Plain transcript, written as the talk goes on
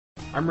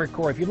I'm Rick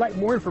Corey. If you'd like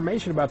more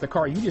information about the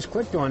car you just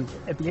clicked on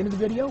at the end of the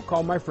video,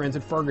 call my friends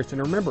at Ferguson.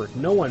 And remember,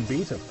 no one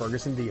beats a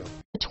Ferguson deal.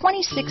 The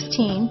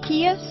 2016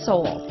 Kia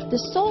Soul. The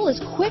Soul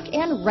is quick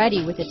and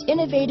ready with its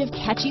innovative,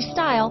 catchy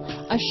style,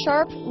 a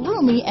sharp,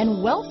 roomy,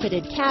 and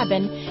well-fitted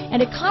cabin,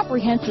 and a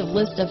comprehensive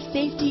list of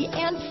safety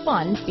and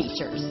fun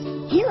features.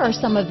 Here are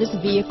some of this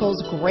vehicle's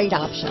great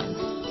options: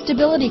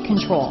 stability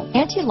control,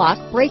 anti-lock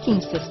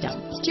braking system,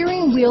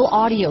 steering wheel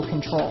audio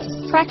controls,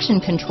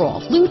 traction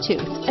control,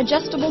 Bluetooth,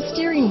 adjustable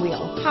steering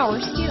wheel, power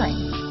steering,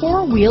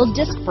 four-wheel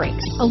disc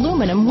brakes,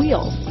 aluminum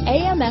wheels,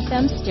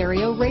 AM/FM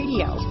stereo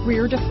radio,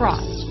 rear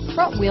defrost,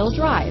 front-wheel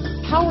drive,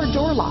 power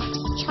door locks,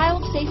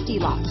 child safety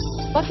locks,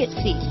 bucket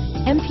seats,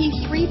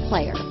 MP3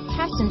 player,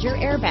 passenger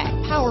airbag,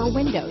 power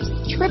windows,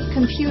 trip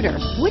computer.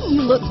 Wouldn't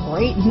you look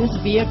great in this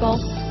vehicle?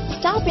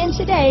 Stop in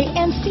today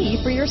and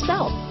see for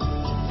yourself.